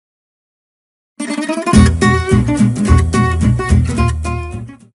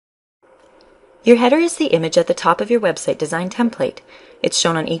Your header is the image at the top of your website design template. It's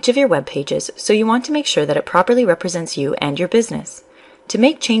shown on each of your web pages, so you want to make sure that it properly represents you and your business. To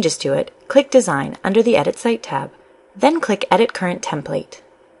make changes to it, click Design under the Edit Site tab, then click Edit Current Template.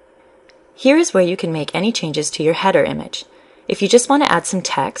 Here is where you can make any changes to your header image. If you just want to add some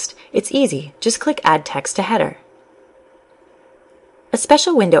text, it's easy. Just click Add Text to Header. A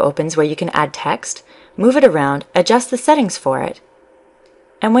special window opens where you can add text, move it around, adjust the settings for it,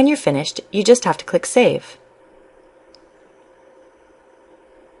 and when you're finished, you just have to click Save.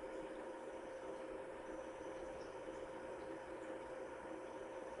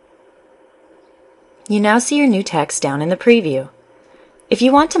 You now see your new text down in the preview. If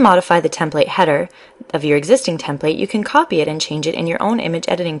you want to modify the template header of your existing template, you can copy it and change it in your own image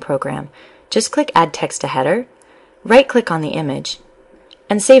editing program. Just click Add Text to Header, right-click on the image,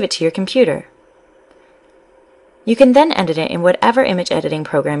 and save it to your computer. You can then edit it in whatever image editing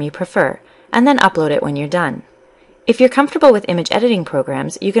program you prefer, and then upload it when you're done. If you're comfortable with image editing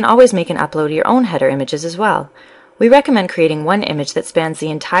programs, you can always make and upload your own header images as well. We recommend creating one image that spans the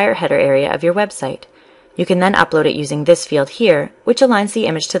entire header area of your website. You can then upload it using this field here, which aligns the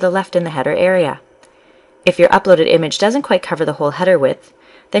image to the left in the header area. If your uploaded image doesn't quite cover the whole header width,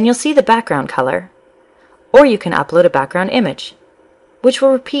 then you'll see the background color. Or you can upload a background image, which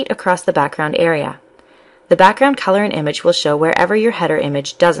will repeat across the background area. The background color and image will show wherever your header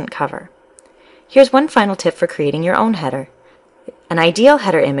image doesn't cover. Here's one final tip for creating your own header. An ideal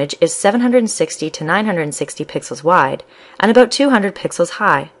header image is 760 to 960 pixels wide and about 200 pixels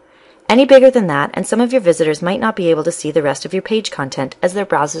high. Any bigger than that, and some of your visitors might not be able to see the rest of your page content as their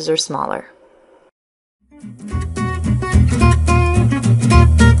browsers are smaller.